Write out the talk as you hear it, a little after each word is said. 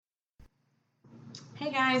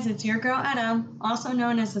Hey guys, it's your girl Etta, also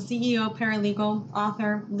known as the CEO, paralegal,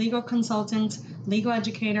 author, legal consultant, legal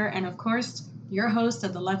educator, and of course, your host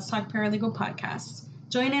of the Let's Talk Paralegal podcast.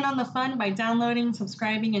 Join in on the fun by downloading,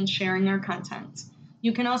 subscribing, and sharing our content.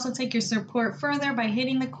 You can also take your support further by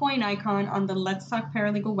hitting the coin icon on the Let's Talk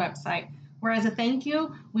Paralegal website, where as a thank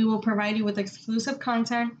you, we will provide you with exclusive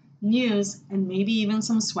content, news, and maybe even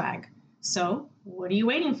some swag. So, what are you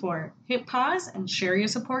waiting for? Hit pause and share your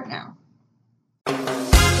support now.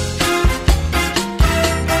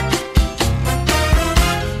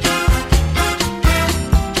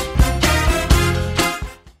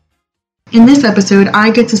 In this episode, I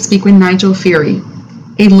get to speak with Nigel Feary,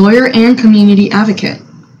 a lawyer and community advocate.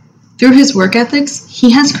 Through his work ethics,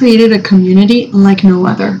 he has created a community like no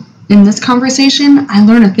other. In this conversation, I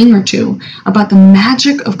learn a thing or two about the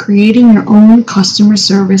magic of creating your own customer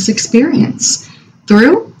service experience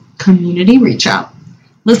through community reach out.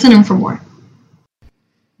 Listen in for more.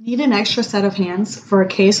 Need an extra set of hands for a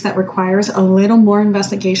case that requires a little more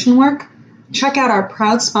investigation work? Check out our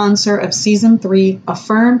proud sponsor of Season 3,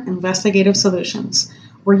 Affirm Investigative Solutions,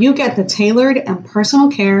 where you get the tailored and personal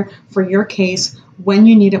care for your case when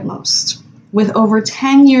you need it most. With over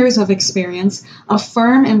 10 years of experience,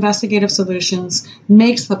 Affirm Investigative Solutions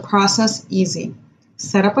makes the process easy.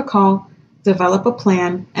 Set up a call, develop a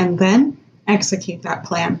plan, and then execute that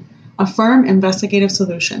plan. Affirm Investigative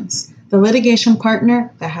Solutions, the litigation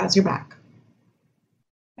partner that has your back.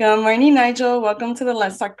 Good morning, Nigel. Welcome to the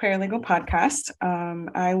Let's Talk Paralegal podcast.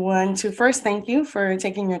 I want to first thank you for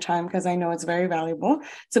taking your time because I know it's very valuable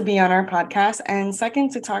to be on our podcast. And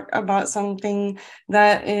second, to talk about something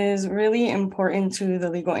that is really important to the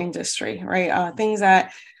legal industry, right? Things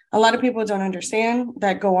that a lot of people don't understand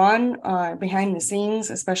that go on behind the scenes,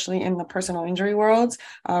 especially in the personal injury world,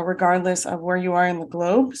 regardless of where you are in the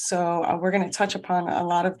globe. So we're going to touch upon a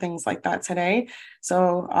lot of things like that today.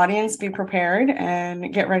 So audience, be prepared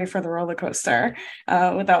and get ready for the roller coaster.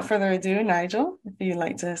 Without further ado, Nigel, if you'd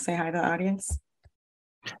like to say hi to the audience.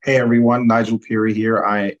 Hey, everyone. Nigel Feary here.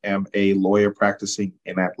 I am a lawyer practicing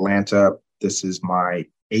in Atlanta. This is my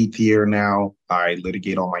 8th year now. I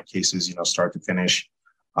litigate all my cases, start to finish.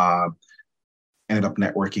 Ended up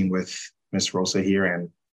networking with Miss Rosa here and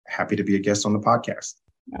happy to be a guest on the podcast.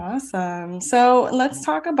 Awesome. So let's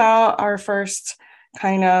talk about our first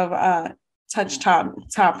kind of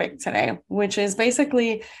topic today, which is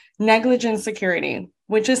basically negligent security,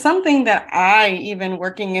 which is something that I, even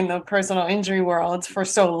working in the personal injury world for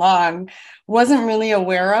so long, wasn't really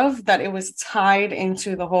aware of, that it was tied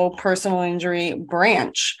into the whole personal injury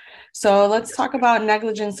branch. So let's talk about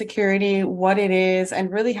negligent security, what it is,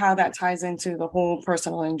 and really how that ties into the whole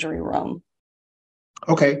personal injury realm.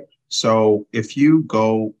 Okay. So if you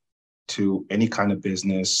go to any kind of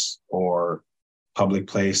business or public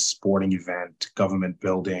place, sporting event, government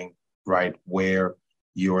building, right, where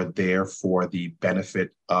you're there for the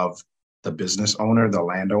benefit of the business owner, the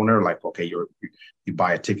landowner, like, okay, you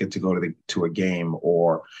buy a ticket to go to a game,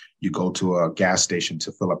 or you go to a gas station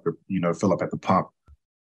to fill up at the pump.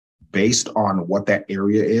 Based on what that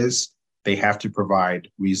area is, they have to provide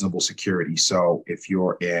reasonable security. So if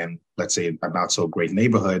you're in, let's say, a not so great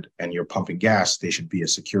neighborhood and you're pumping gas, there should be a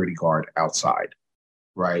security guard outside,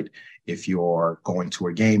 right? If you're going to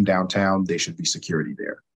a game downtown, there should be security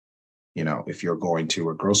there. If you're going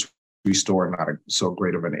to a grocery store, not so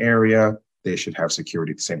great of an area, they should have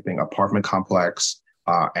security. The same thing, apartment complex.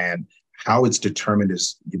 And how it's determined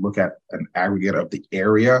is you look at an aggregate of the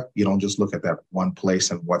area. You don't just look at that one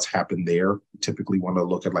place and what's happened there. You typically want to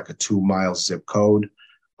look at like a 2-mile zip code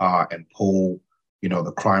and pull,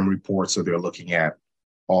 the crime report. So they're looking at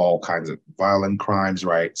all kinds of violent crimes,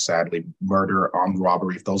 right? Sadly, murder, armed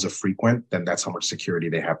robbery. If those are frequent, then that's how much security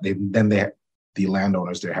they have. The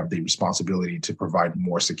landowners, they have the responsibility to provide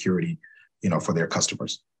more security, for their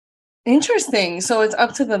customers. Interesting. So it's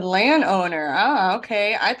up to the landowner.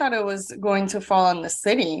 Okay. I thought it was going to fall on the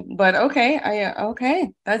city, but okay. Okay.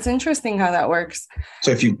 That's interesting how that works. So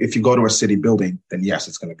if you go to a city building, then yes,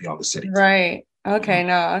 it's going to be on the city. Right. Okay.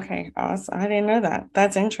 No. Okay. Awesome. I didn't know that.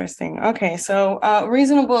 That's interesting. Okay. So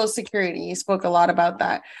reasonable security. You spoke a lot about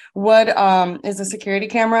that. What is a security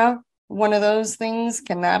camera one of those things?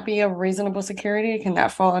 Can that be a reasonable security? Can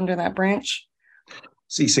that fall under that branch?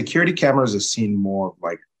 See, security cameras are seen more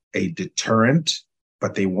like a deterrent,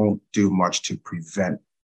 but they won't do much to prevent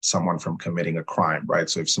someone from committing a crime, right?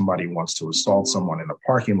 So if somebody wants to assault someone in a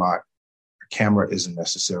parking lot, a camera isn't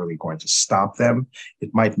necessarily going to stop them.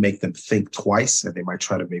 It might make them think twice, and they might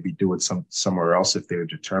try to maybe do it somewhere else if they're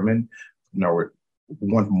determined. No,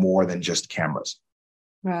 we want more than just cameras.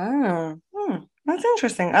 That's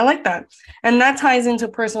interesting. I like that. And that ties into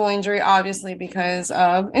personal injury, obviously, because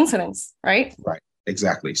of incidents, right? Right.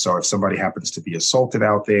 Exactly. So if somebody happens to be assaulted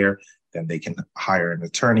out there, then they can hire an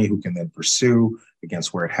attorney who can then pursue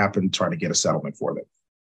against where it happened, try to get a settlement for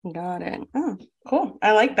them. Got it. Oh, cool.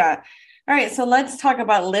 I like that. All right, so let's talk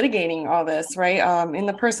about litigating all this, right? In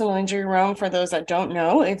the personal injury realm, for those that don't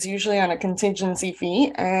know, it's usually on a contingency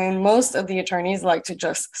fee, and most of the attorneys like to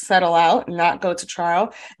just settle out, not go to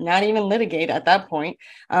trial, not even litigate at that point,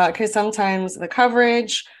 because sometimes the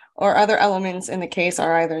coverage or other elements in the case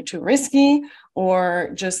are either too risky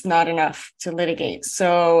or just not enough to litigate.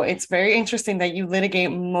 So it's very interesting that you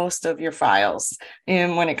litigate most of your files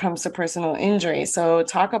in when it comes to personal injury. So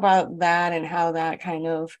talk about that and how that kind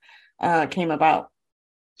of came about.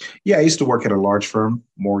 Yeah, I used to work at a large firm,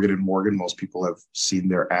 Morgan and Morgan. Most people have seen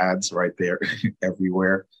their ads right there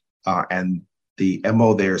everywhere. And the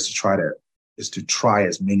MO there is to try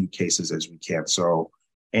as many cases as we can. So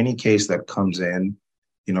any case that comes in,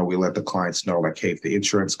 we let the clients know, like, hey, if the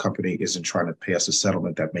insurance company isn't trying to pay us a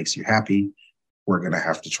settlement that makes you happy, we're going to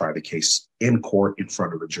have to try the case in court in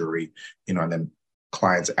front of a jury, and then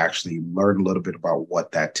clients actually learn a little bit about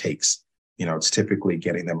what that takes. It's typically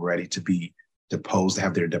getting them ready to be deposed, to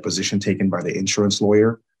have their deposition taken by the insurance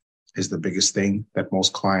lawyer is the biggest thing that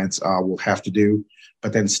most clients will have to do.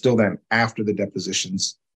 But then after the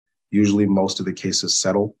depositions, usually most of the cases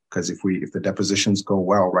settle, because if the depositions go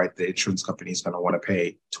well, right, the insurance company is going to want to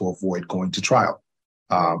pay to avoid going to trial.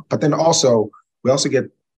 But then I also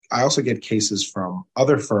get cases from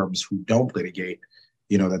other firms who don't litigate,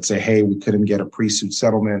 that say, hey, we couldn't get a pre-suit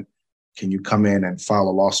settlement. Can you come in and file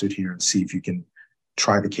a lawsuit here and see if you can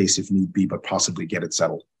try the case if need be, but possibly get it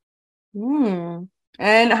settled?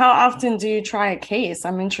 And how often do you try a case?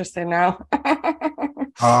 I'm interested now.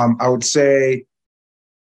 I would say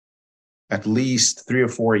at least 3 or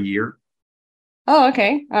 4 a year. Oh,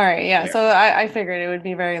 okay. All right. Yeah. So I figured it would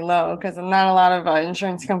be very low because not a lot of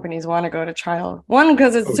insurance companies want to go to trial. One,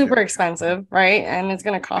 because it's super expensive, right? And it's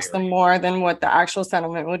going to cost them more than what the actual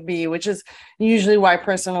settlement would be, which is usually why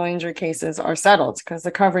personal injury cases are settled, because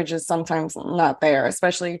the coverage is sometimes not there,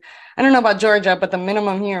 especially, I don't know about Georgia, but the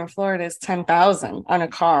minimum here in Florida is $10,000 on a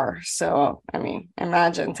car. So, I mean,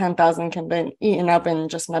 imagine 10,000 can be eaten up in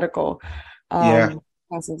just medical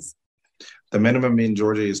expenses. The minimum in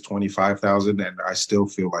Georgia is 25,000, and I still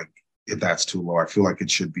feel like that's too low. I feel like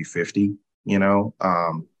it should be 50.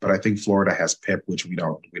 But I think Florida has PIP, which we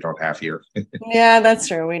don't have here. Yeah, that's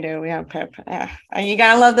true. We do. We have PIP. Yeah. You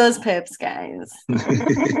gotta love those PIPs, guys.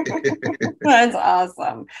 That's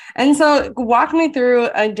awesome. And so walk me through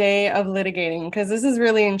a day of litigating, because this is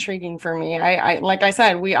really intriguing for me. I like I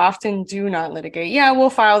said, we often do not litigate. Yeah, we'll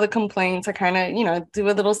file the complaint to kind of, do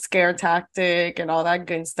a little scare tactic and all that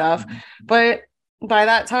good stuff. Mm-hmm. But by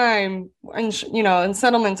that time, and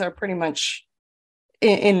settlements are pretty much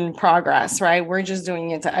in progress, right? We're just doing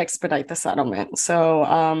it to expedite the settlement.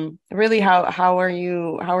 So really, how are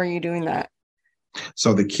you doing that?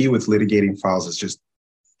 So the key with litigating files is just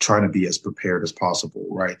trying to be as prepared as possible,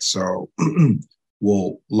 right? So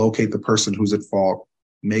we'll locate the person who's at fault,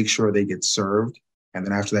 make sure they get served, and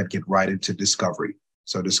then after that, get right into discovery.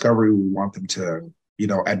 So discovery, we want them to,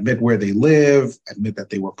 admit where they live, admit that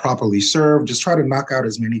they were properly served, just try to knock out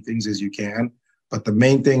as many things as you can. But the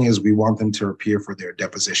main thing is we want them to appear for their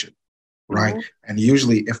deposition, right? Mm-hmm. And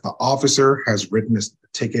usually if the officer has written a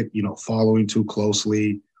ticket, following too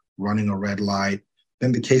closely, running a red light,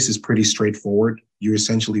 then the case is pretty straightforward. You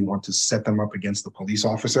essentially want to set them up against the police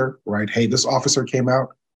officer, right? Hey, this officer came out.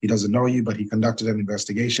 He doesn't know you, but he conducted an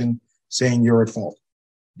investigation saying you're at fault.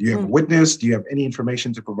 Do you have a witness? Do you have any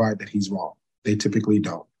information to provide that he's wrong? They typically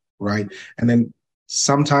don't, right? And then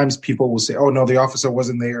sometimes people will say, oh, no, the officer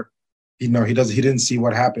wasn't there. He didn't see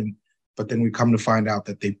what happened. But then we come to find out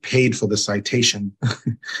that they paid for the citation,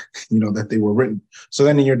 that they were written. So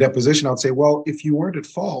then in your deposition, I'll say, well, if you weren't at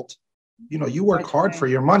fault, you work hard for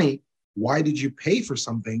your money. Why did you pay for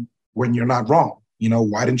something when you're not wrong?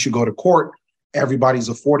 Why didn't you go to court? Everybody's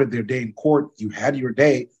afforded their day in court. You had your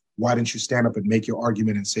day. Why didn't you stand up and make your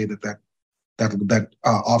argument and say that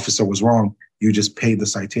officer was wrong? You just paid the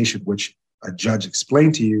citation, which a judge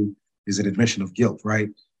explained to you is an admission of guilt, right?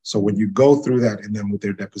 So when you go through that and then with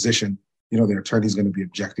their deposition, their attorney's going to be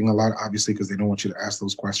objecting a lot, obviously, because they don't want you to ask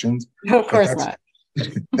those questions. Of course not.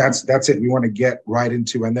 That's it. We want to get right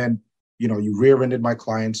into, and then, you rear-ended my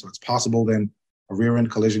client. So it's possible then a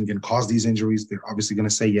rear-end collision can cause these injuries. They're obviously going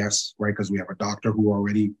to say yes, right? Because we have a doctor who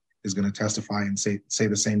already is going to testify and say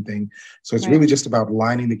the same thing. So it's really just about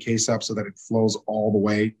lining the case up so that it flows all the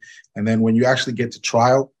way. And then when you actually get to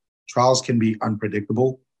trial, trials can be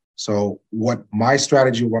unpredictable. So what my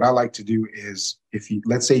strategy, what I like to do is,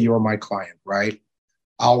 let's say you're my client, right?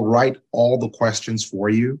 I'll write all the questions for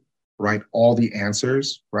you, write all the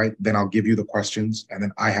answers, right? Then I'll give you the questions and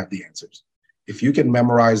then I have the answers. If you can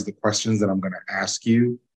memorize the questions that I'm going to ask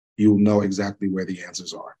you, you'll know exactly where the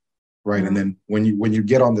answers are, right? Mm-hmm. And then when you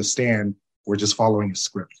get on the stand, we're just following a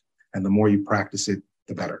script. And the more you practice it,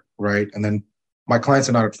 the better, right? And then my clients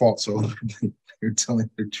are not at fault, so they're telling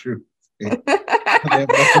the truth.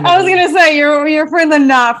 I was gonna say you're for the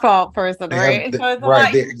not fault person, right? So it's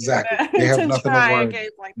right, exactly. They have nothing to worry.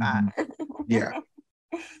 Like that. Yeah.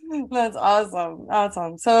 That's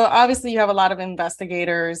awesome. So obviously you have a lot of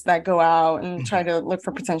investigators that go out and try to look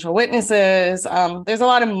for potential witnesses. There's a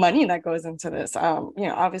lot of money that goes into this,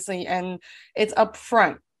 obviously, and it's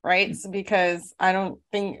upfront, right? So because I don't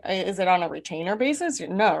think, is it on a retainer basis?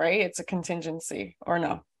 No, right? It's a contingency, or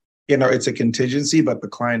no? It's a contingency, but the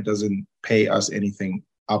client doesn't pay us anything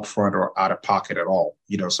upfront or out of pocket at all.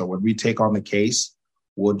 So when we take on the case,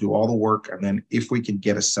 we'll do all the work. And then if we can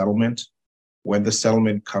get a settlement, when the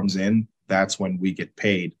settlement comes in, that's when we get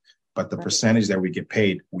paid. But the percentage that we get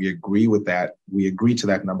paid, we agree with that. We agree to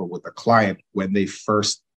that number with the client when they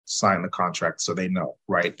first sign the contract, so they know,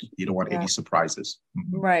 right? You don't want any surprises.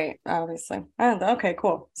 Mm-hmm. Right, obviously. Okay,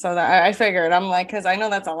 cool. So that I figured, I'm like, because I know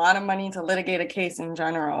that's a lot of money to litigate a case in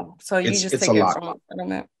general. So it's take it from a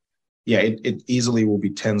settlement. Yeah, it easily will be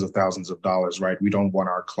tens of thousands of dollars, right? We don't want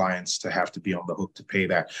our clients to have to be on the hook to pay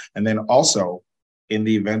that. And then also, in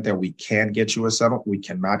the event that we cannot get you a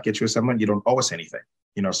settlement, you don't owe us anything.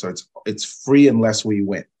 So it's free unless we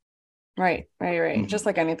win. Right. Mm-hmm. Just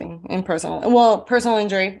like anything in personal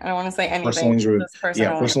injury. I don't want to say anything. Personal injury.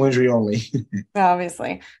 Personal injury only.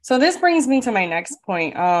 Obviously. So this brings me to my next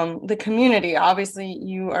point. The community. Obviously,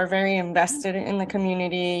 you are very invested in the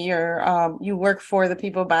community. You work for the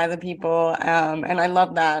people, by the people, and I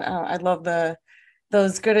love that. I love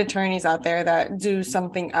those good attorneys out there that do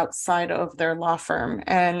something outside of their law firm.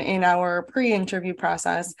 And in our pre-interview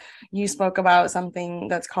process, you spoke about something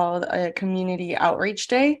that's called a community outreach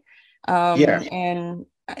day. And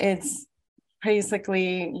it's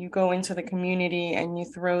basically you go into the community and you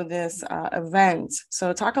throw this event.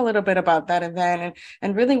 So talk a little bit about that event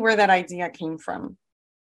and really where that idea came from.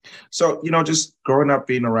 So, just growing up,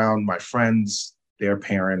 being around my friends, their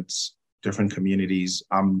parents, different communities.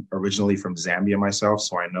 I'm originally from Zambia myself,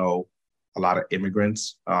 so I know a lot of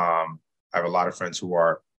immigrants. I have a lot of friends who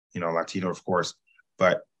are, Latino, of course,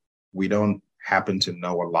 but we don't happen to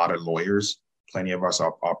know a lot of lawyers. Plenty of us,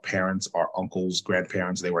 our parents, our uncles,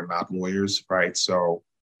 grandparents, they were not lawyers, right? So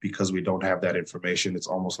because we don't have that information, it's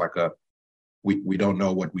almost like we don't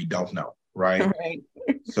know what we don't know, right? Right.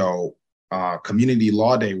 So Community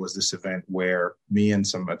Law Day was this event where me and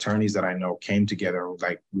some attorneys that I know came together.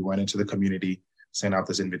 Like, we went into the community, sent out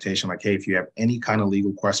this invitation, like, hey, if you have any kind of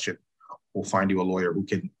legal question, we'll find you a lawyer who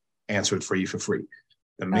can answer it for you for free.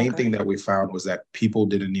 The main thing that we found was that people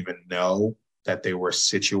didn't even know that there were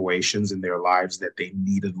situations in their lives that they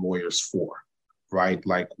needed lawyers for, right?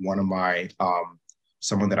 Like one of my,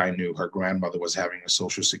 someone that I knew, her grandmother was having a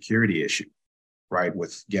Social Security issue, right?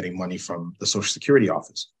 With getting money from the Social Security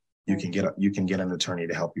office. You can get an attorney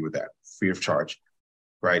to help you with that free of charge,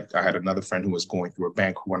 right? I had another friend who was going through a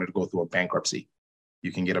bank who wanted to go through a bankruptcy.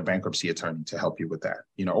 You can get a bankruptcy attorney to help you with that,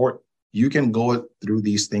 or you can go through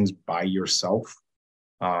these things by yourself.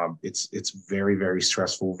 It's very, very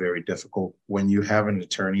stressful, very difficult. When you have an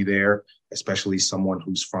attorney there, especially someone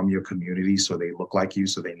who's from your community, so they look like you,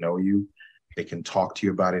 so they know you, they can talk to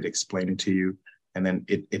you about it, explain it to you, and then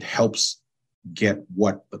it helps get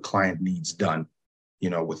what the client needs done,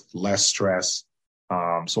 with less stress.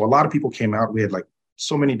 So a lot of people came out. We had we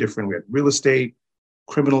had real estate,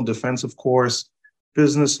 criminal defense, of course,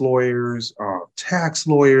 business lawyers, tax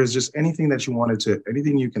lawyers, just anything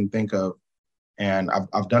you can think of. And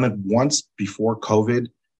I've done it once before COVID.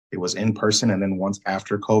 It was in person. And then once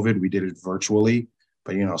after COVID, we did it virtually.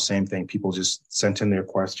 But, same thing. People just sent in their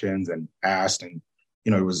questions and asked. And,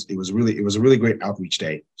 it was a really great outreach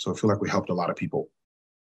day. So I feel like we helped a lot of people.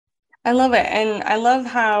 I love it. And I love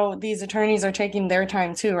how these attorneys are taking their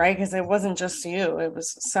time too, right? Because it wasn't just you, it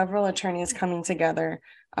was several attorneys coming together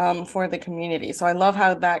for the community. So I love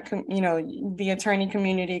how that, the attorney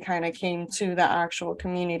community kind of came to the actual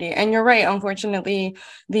community. And you're right. Unfortunately,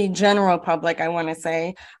 the general public, I want to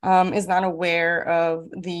say, is not aware of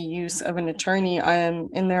the use of an attorney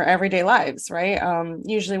in their everyday lives, right?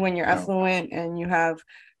 Usually when you're affluent and you have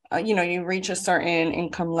you reach a certain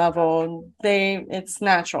income level, it's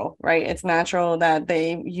natural, right? It's natural that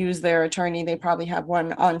they use their attorney. They probably have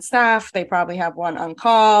one on staff. They probably have one on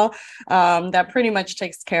call, that pretty much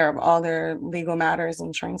takes care of all their legal matters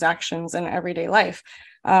and transactions in everyday life.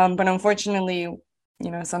 But unfortunately,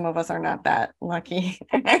 some of us are not that lucky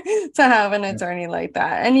to have an attorney like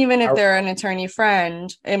that. And even if they're an attorney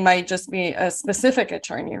friend, it might just be a specific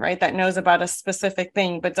attorney, right? That knows about a specific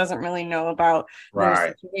thing, but doesn't really know about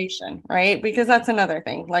their situation, right? Because that's another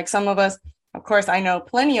thing. Like some of us, of course, I know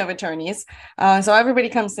plenty of attorneys. So everybody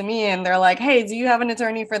comes to me and they're like, hey, do you have an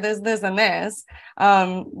attorney for this, this, and this?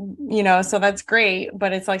 So that's great.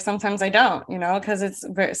 But it's like, sometimes I don't, because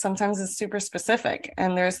sometimes it's super specific.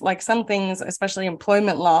 And there's like some things, especially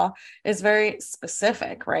employment law, is very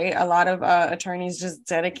specific, right? A lot of attorneys just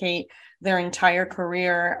dedicate their entire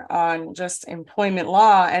career on just employment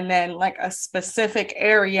law and then like a specific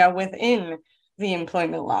area within the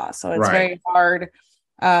employment law. So it's very hard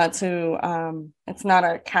it's not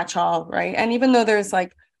a catch-all, right? And even though there's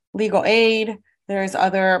like legal aid, there's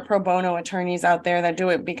other pro bono attorneys out there that do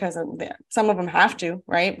it because some of them have to,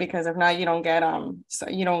 right? Because if not, you don't get so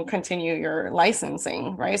you don't continue your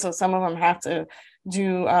licensing, right? So some of them have to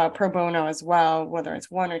do pro bono as well, whether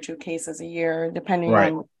it's 1 or 2 cases a year, depending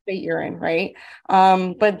on what state you're in, right?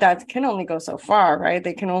 But that can only go so far, right?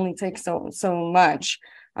 They can only take so much.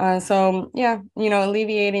 Alleviating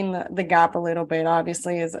the gap a little bit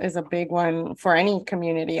obviously is a big one for any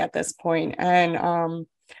community at this point. And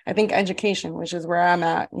I think education, which is where I'm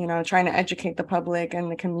at, trying to educate the public and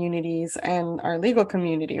the communities and our legal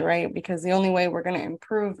community, right? Because the only way we're going to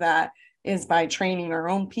improve that is by training our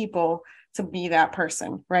own people to be that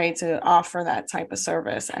person, right? To offer that type of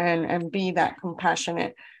service and be that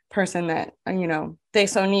compassionate person that, they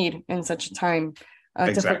so need in such a time.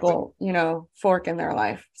 Difficult, fork in their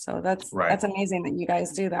life. So that's amazing that you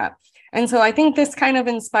guys do that. And so I think this kind of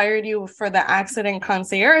inspired you for the Accident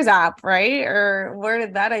Concierge app, right? Or where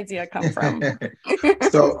did that idea come from?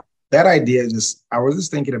 So that idea I was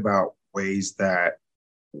just thinking about ways that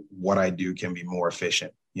what I do can be more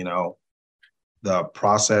efficient. The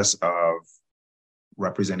process of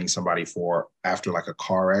representing somebody after like a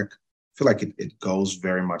car wreck, I feel like it goes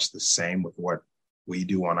very much the same with what we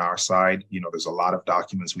do on our side. There's a lot of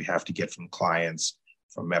documents we have to get from clients,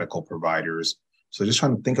 from medical providers. So just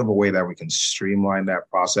trying to think of a way that we can streamline that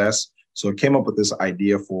process. So it came up with this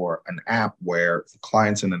idea for an app where the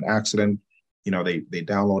clients in an accident, they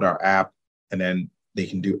download our app and then they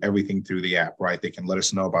can do everything through the app, right? They can let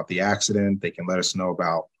us know about the accident. They can let us know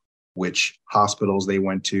about which hospitals they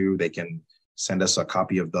went to. They can send us a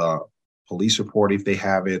copy of the police report if they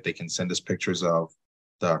have it. They can send us pictures of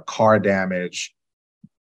the car damage.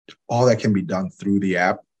 All that can be done through the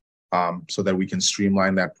app, so that we can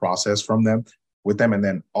streamline that process with them. And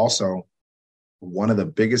then also, one of the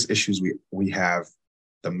biggest issues we have,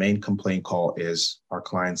 the main complaint call is our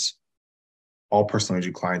clients, all personal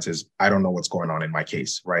injury clients, is I don't know what's going on in my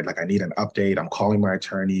case, right? Like I need an update. I'm calling my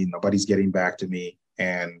attorney. Nobody's getting back to me.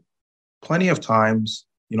 And plenty of times,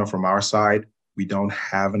 from our side, we don't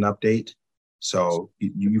have an update. So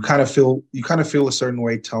you kind of feel a certain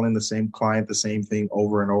way telling the same client the same thing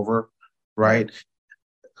over and over, right?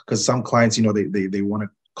 Because some clients, they want to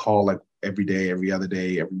call like every day, every other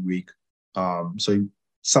day, every week. So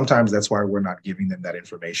sometimes that's why we're not giving them that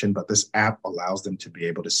information. But this app allows them to be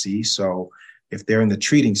able to see. So if they're in the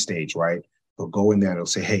treating stage, right, they'll go in there and they'll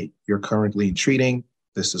say, hey, you're currently in treating.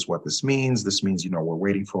 This is what this means. This means, we're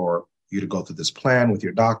waiting for you to go through this plan with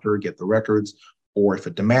your doctor, get the records. Or if a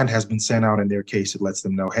demand has been sent out in their case, it lets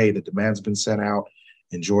them know, hey, the demand's been sent out.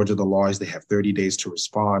 In Georgia, the law is they have 30 days to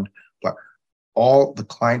respond. But all the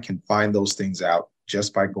client can find those things out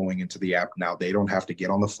just by going into the app. Now, they don't have to get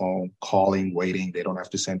on the phone, calling, waiting. They don't have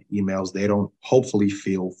to send emails. They don't hopefully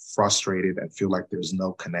feel frustrated and feel like there's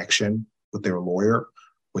no connection with their lawyer,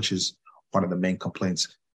 which is one of the main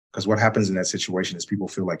complaints. Because what happens in that situation is people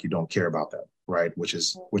feel like you don't care about them, right? Which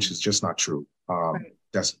is just not true.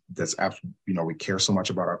 That's absolutely, we care so much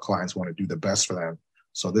about our clients, want to do the best for them.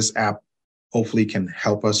 So this app hopefully can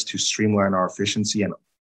help us to streamline our efficiency and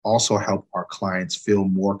also help our clients feel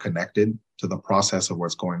more connected to the process of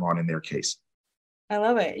what's going on in their case. I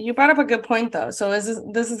love it. You brought up a good point though. So this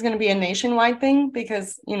is going to be a nationwide thing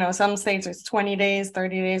because, some states it's 20 days,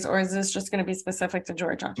 30 days, or is this just going to be specific to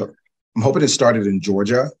Georgia? So I'm hoping it started in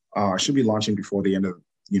Georgia. Should be launching before the end of,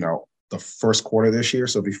 the first quarter this year.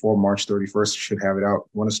 So before March 31st, should have it out.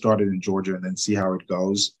 Want to start it in Georgia and then see how it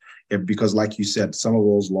goes. Because like you said, some of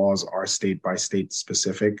those laws are state by state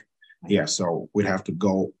specific. Yeah. So we'd have to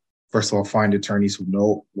go, first of all, find attorneys who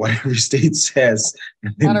know what every state says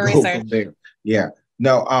and then go from there. Yeah.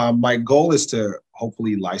 No, my goal is to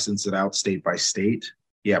hopefully license it out state by state.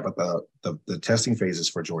 Yeah, but the testing phase is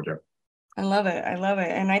for Georgia. I love it. I love it.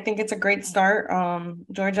 And I think it's a great start.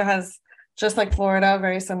 Georgia has, just like Florida,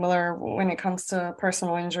 very similar when it comes to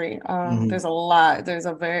personal injury. There's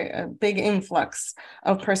a big influx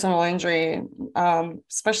of personal injury,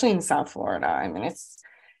 especially in South Florida. I mean,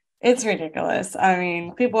 it's ridiculous. I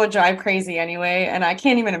mean, people would drive crazy anyway, and I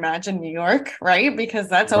can't even imagine New York, right? Because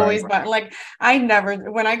that's always like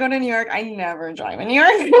when I go to New York, I never drive in New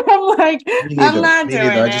York. I'm like, I'm not doing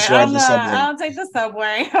it. I just ride the subway. I'll take the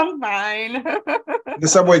subway. I'm fine. The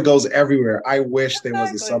subway goes everywhere. I wish there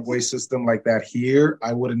was a subway system like that here.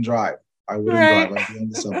 I wouldn't drive. I'd be on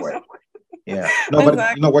the subway. Yeah. No, but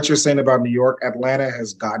exactly. What you're saying about New York, Atlanta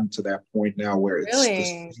has gotten to that point now where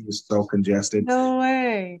it's just so congested. No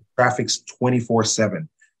way. Traffic's 24/7.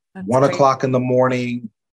 1 o'clock in the morning,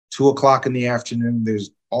 2 o'clock in the afternoon. There's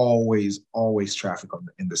always traffic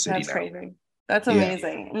in the city. That's now. Crazy. That's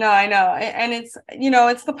amazing. Yeah. No, I know. And it's,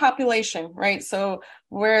 it's the population, right? So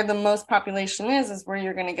where the most population is where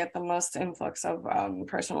you're going to get the most influx of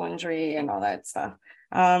personal injury and all that stuff.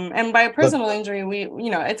 And by personal injury,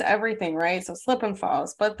 it's everything, right? So slip and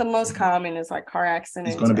falls, but the most common is like car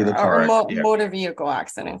accidents motor vehicle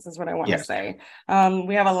accidents is what I want to say.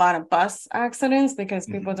 We have a lot of bus accidents because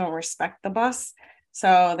people don't respect the bus.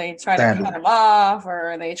 So they try to cut them off,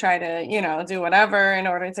 or they try to, do whatever in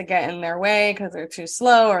order to get in their way because they're too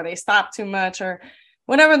slow, or they stop too much, or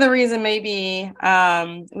whatever the reason may be.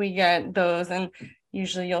 We get those, and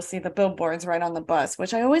usually you'll see the billboards right on the bus,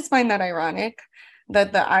 which I always find that ironic,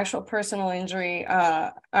 that the actual personal injury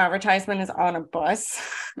advertisement is on a bus.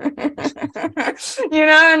 And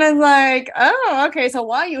it's like, oh, okay. So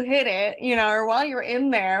while you hit it, or while you're in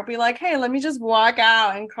there, be like, hey, let me just walk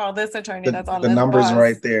out and call this attorney that's on the number's bus.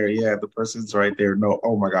 Right there. Yeah, the person's right there. No,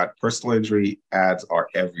 oh my God, personal injury ads are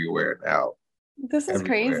everywhere now. This is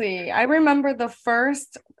crazy. I remember the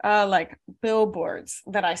first billboards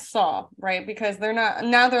that I saw, right? Because they're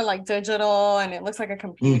like digital and it looks like a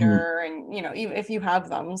computer. And, even if you have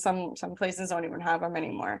them, some places don't even have them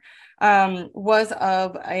anymore, was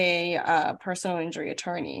of a personal injury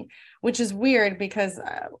attorney, which is weird because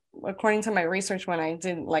according to my research, when I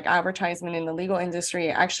did like advertisement in the legal industry,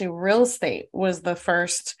 actually real estate was the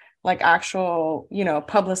first actual,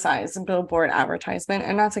 publicized billboard advertisement.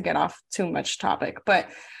 And not to get off too much topic, but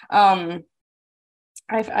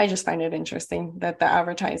I just find it interesting that the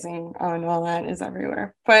advertising on all that is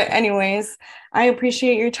everywhere. But anyways, I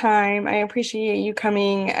appreciate your time. I appreciate you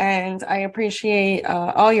coming, and I appreciate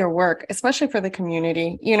all your work, especially for the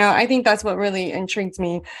community. I think that's what really intrigued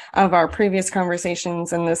me of our previous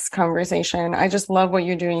conversations and this conversation. I just love what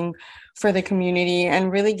you're doing for the community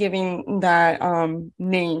and really giving that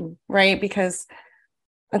name, right? Because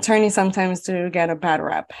attorneys sometimes do get a bad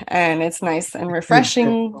rep, and it's nice and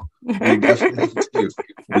refreshing. We definitely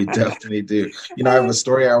do. I have a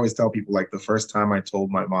story I always tell people, like the first time I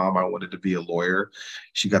told my mom I wanted to be a lawyer,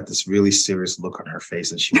 she got this really serious look on her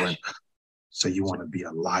face and she went, so you want to be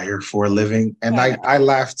a liar for a living? And I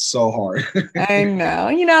laughed so hard. I know,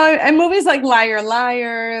 and movies like Liar,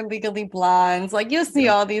 Liar, Legally Blonde, like you'll see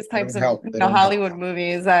all these types of Hollywood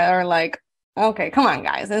movies that are like, okay, come on,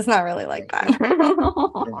 guys. It's not really like that.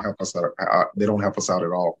 They don't help us out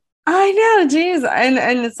at all. I know, geez.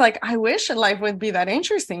 And it's like, I wish life would be that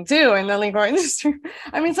interesting too in the legal industry.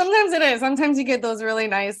 I mean, sometimes it is. Sometimes you get those really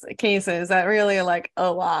nice cases that really are like,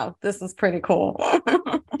 oh, wow, this is pretty cool.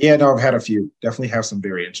 Yeah, no, I've had a few. Definitely have some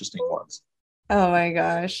very interesting ones. Oh my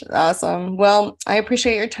gosh. Awesome. Well, I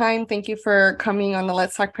appreciate your time. Thank you for coming on the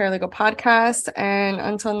Let's Talk Paralegal podcast. And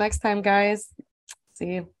until next time, guys,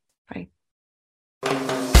 see you. Bye.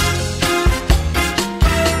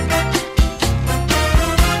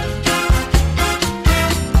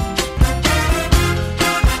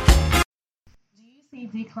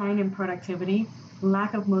 Decline in productivity,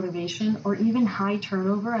 lack of motivation, or even high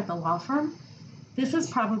turnover at the law firm? This is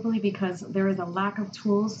probably because there is a lack of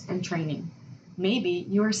tools and training. Maybe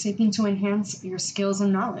you are seeking to enhance your skills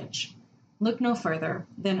and knowledge. Look no further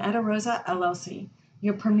than Etarosa LLC,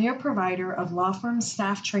 your premier provider of law firm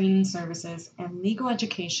staff training services and legal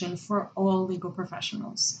education for all legal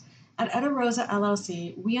professionals. At Etarosa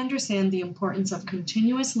LLC, we understand the importance of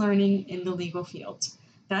continuous learning in the legal field.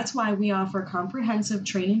 That's why we offer comprehensive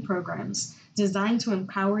training programs designed to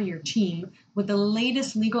empower your team with the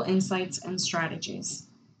latest legal insights and strategies.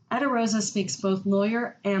 Etarosa speaks both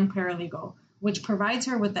lawyer and paralegal, which provides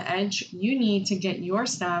her with the edge you need to get your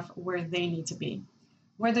staff where they need to be.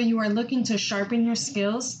 Whether you are looking to sharpen your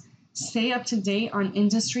skills, stay up to date on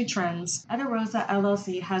industry trends, Etarosa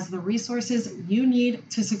LLC has the resources you need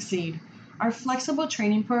to succeed. Our flexible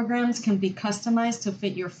training programs can be customized to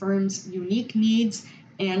fit your firm's unique needs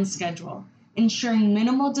and schedule, ensuring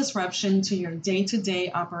minimal disruption to your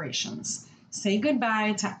day-to-day operations. Say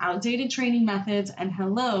goodbye to outdated training methods and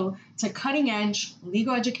hello to cutting-edge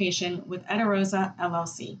legal education with Ederosa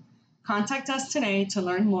LLC. Contact us today to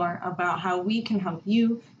learn more about how we can help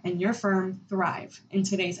you and your firm thrive in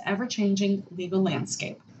today's ever-changing legal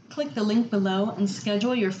landscape. Click the link below and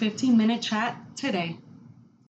schedule your 15-minute chat today.